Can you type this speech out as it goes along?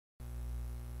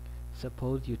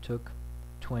Suppose you took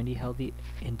 20 healthy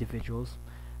individuals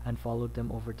and followed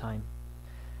them over time.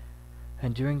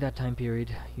 And during that time period,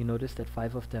 you noticed that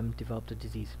 5 of them developed a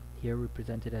disease, here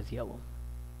represented as yellow.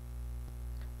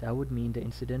 That would mean the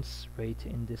incidence rate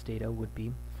in this data would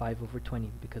be 5 over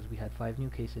 20 because we had 5 new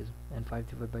cases, and 5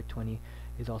 divided by 20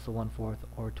 is also 1/4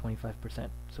 or 25%.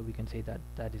 So we can say that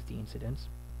that is the incidence.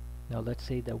 Now let's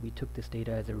say that we took this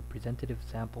data as a representative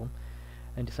sample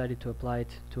and decided to apply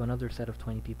it to another set of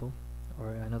 20 people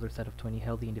or another set of 20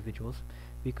 healthy individuals.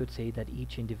 We could say that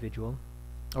each individual,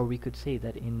 or we could say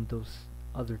that in those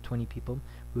other 20 people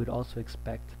we would also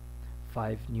expect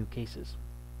 5 new cases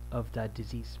of that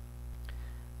disease.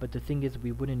 But the thing is,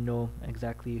 we wouldn't know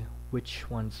exactly which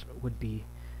ones would be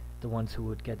the ones who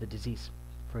would get the disease.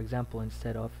 For example,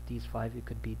 instead of these 5, it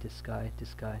could be this guy,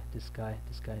 this guy, this guy,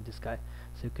 this guy, this guy.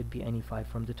 So it could be any 5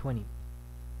 from the 20.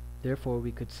 Therefore,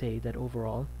 we could say that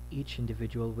overall, each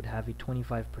individual would have a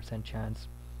 25% chance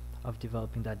of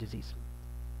developing that disease.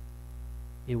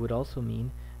 It would also mean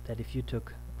that if you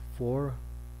took 4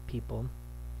 people,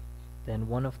 then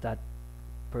one of that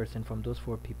person from those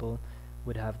 4 people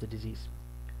would have the disease.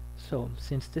 So,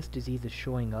 since this disease is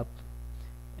showing up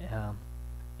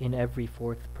in every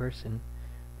 4th person,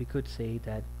 we could say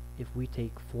that if we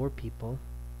take 4 people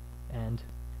and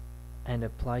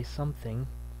apply something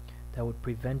that would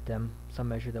prevent them, some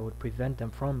measure that would prevent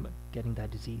them from getting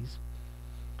that disease,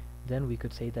 then we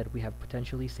could say that we have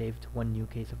potentially saved 1 new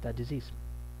case of that disease.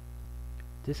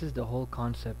 This is the whole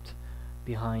concept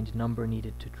behind number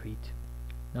needed to treat.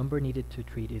 Number needed to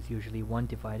treat is usually 1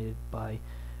 divided by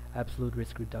absolute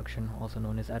risk reduction, also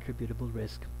known as attributable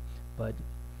risk, but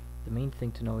the main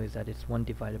thing to know is that it's 1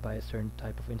 divided by a certain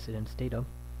type of incidence data,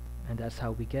 and that's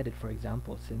how we get it. For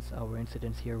example, since our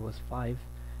incidence here was 5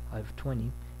 out of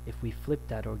 20, if we flip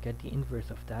that or get the inverse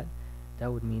of that,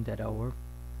 that would mean that our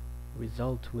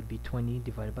result would be 20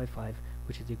 divided by 5,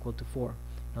 which is equal to 4.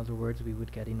 In other words, we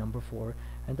would get a number 4,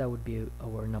 and that would be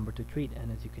our number to treat.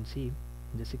 And as you can see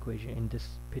in this equation, in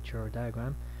this picture or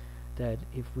diagram, that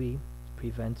if we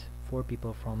prevent 4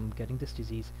 people from getting this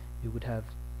disease, we would have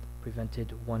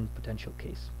prevented 1 potential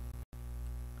case.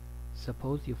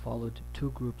 Suppose you followed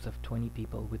 2 groups of 20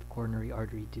 people with coronary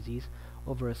artery disease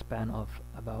over a span of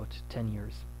about 10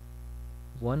 years.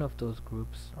 One of those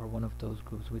groups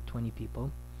with 20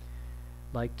 people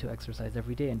liked to exercise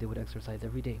every day, and they would exercise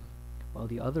every day, while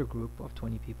the other group of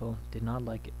 20 people did not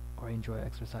like or enjoy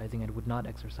exercising and would not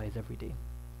exercise every day.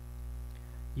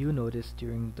 You noticed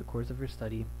during the course of your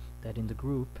study that in the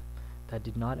group that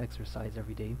did not exercise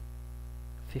every day,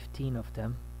 15 of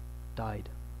them died.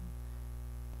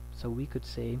 So we could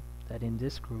say that in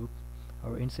this group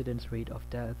our incidence rate of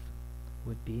death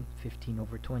would be 15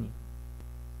 over 20,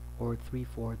 or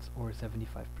 3/4 or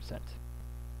 75%.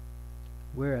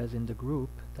 Whereas in the group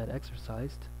that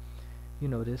exercised, you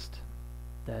noticed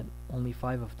that only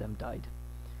 5 of them died.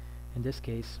 In this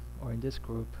case, or in this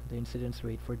group, the incidence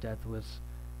rate for death was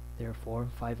therefore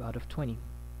 5 out of 20,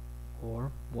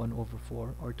 or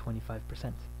 1/4 or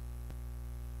 25%.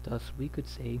 Thus, we could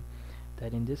say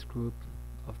that in this group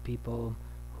of people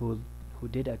who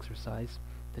did exercise,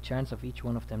 the chance of each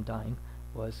one of them dying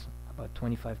was about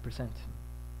 25%,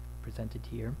 presented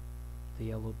here, the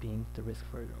yellow being the risk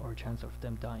for or chance of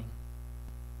them dying.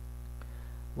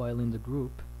 While in the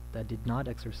group that did not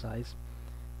exercise,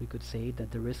 we could say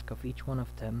that the risk of each one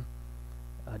of them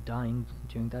dying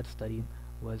during that study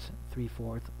was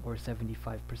 3/4 or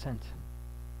 75%.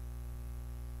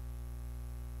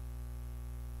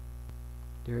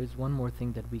 There is one more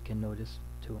thing that we can notice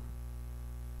too.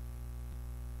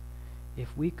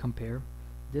 If we compare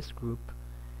this group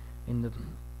in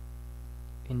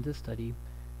the study,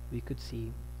 we could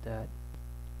see that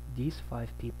these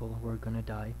 5 people were gonna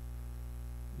die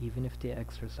even if they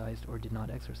exercised or did not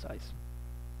exercise.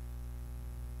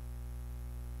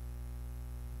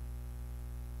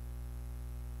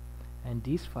 And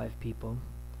these 5 people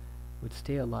would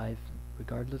stay alive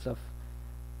regardless of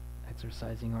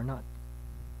exercising or not.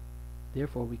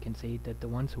 Therefore, we can say that the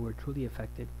ones who were truly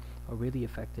affected or really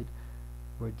affected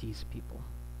were these people,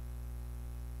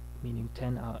 meaning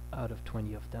 10 out of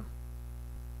 20 of them.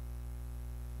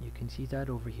 You can see that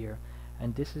over here,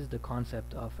 and this is the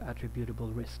concept of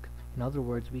attributable risk. In other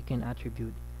words, we can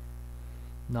attribute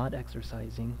not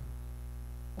exercising,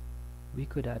 we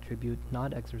could attribute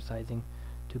not exercising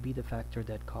to be the factor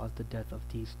that caused the death of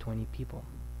these 10 people.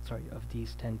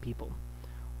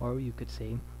 Or you could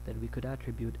say that we could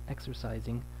attribute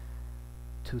exercising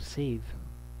to save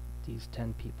these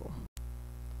 10 people.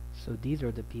 So these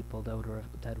are the people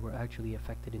that were actually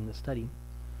affected in the study,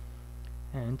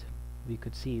 and we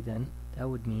could see then that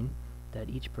would mean that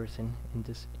each person in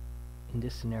this in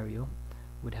this scenario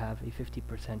would have a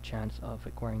 50% chance of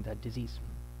acquiring that disease.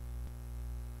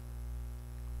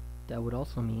 That would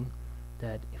also mean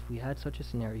that if we had such a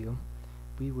scenario,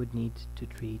 we would need to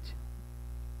treat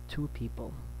 2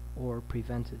 people or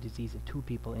prevent a disease in 2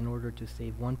 people in order to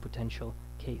save 1 potential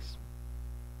case.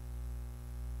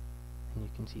 And you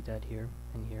can see that here,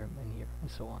 and here, and here, and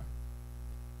so on.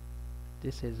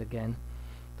 This is again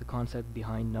the concept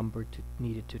behind number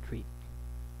needed to treat.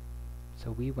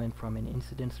 So we went from an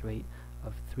incidence rate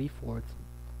of 3/4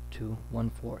 to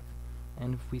 1/4.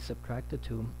 And if we subtract the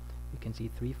 2, we can see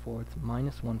 3/4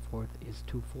 minus 1/4 is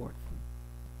 2/4,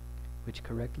 which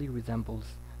correctly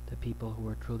resembles the people who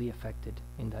were truly affected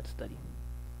in that study,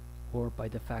 or by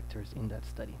the factors in that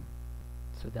study.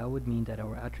 So that would mean that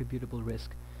our attributable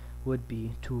risk would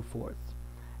be 2/4.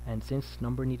 And since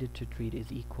number needed to treat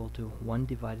is equal to 1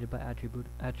 divided by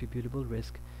attributable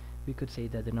risk, we could say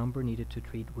that the number needed to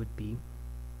treat would be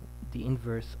the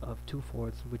inverse of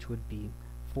 2/4, which would be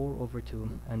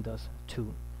 4/2, and thus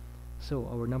 2. So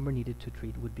our number needed to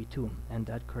treat would be 2, and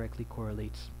that correctly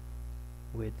correlates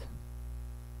with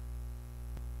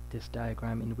this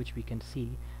diagram, in which we can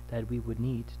see that we would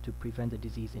need to prevent the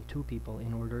disease in 2 people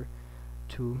in order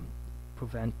to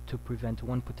prevent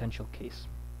 1 potential case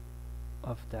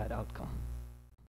of that outcome.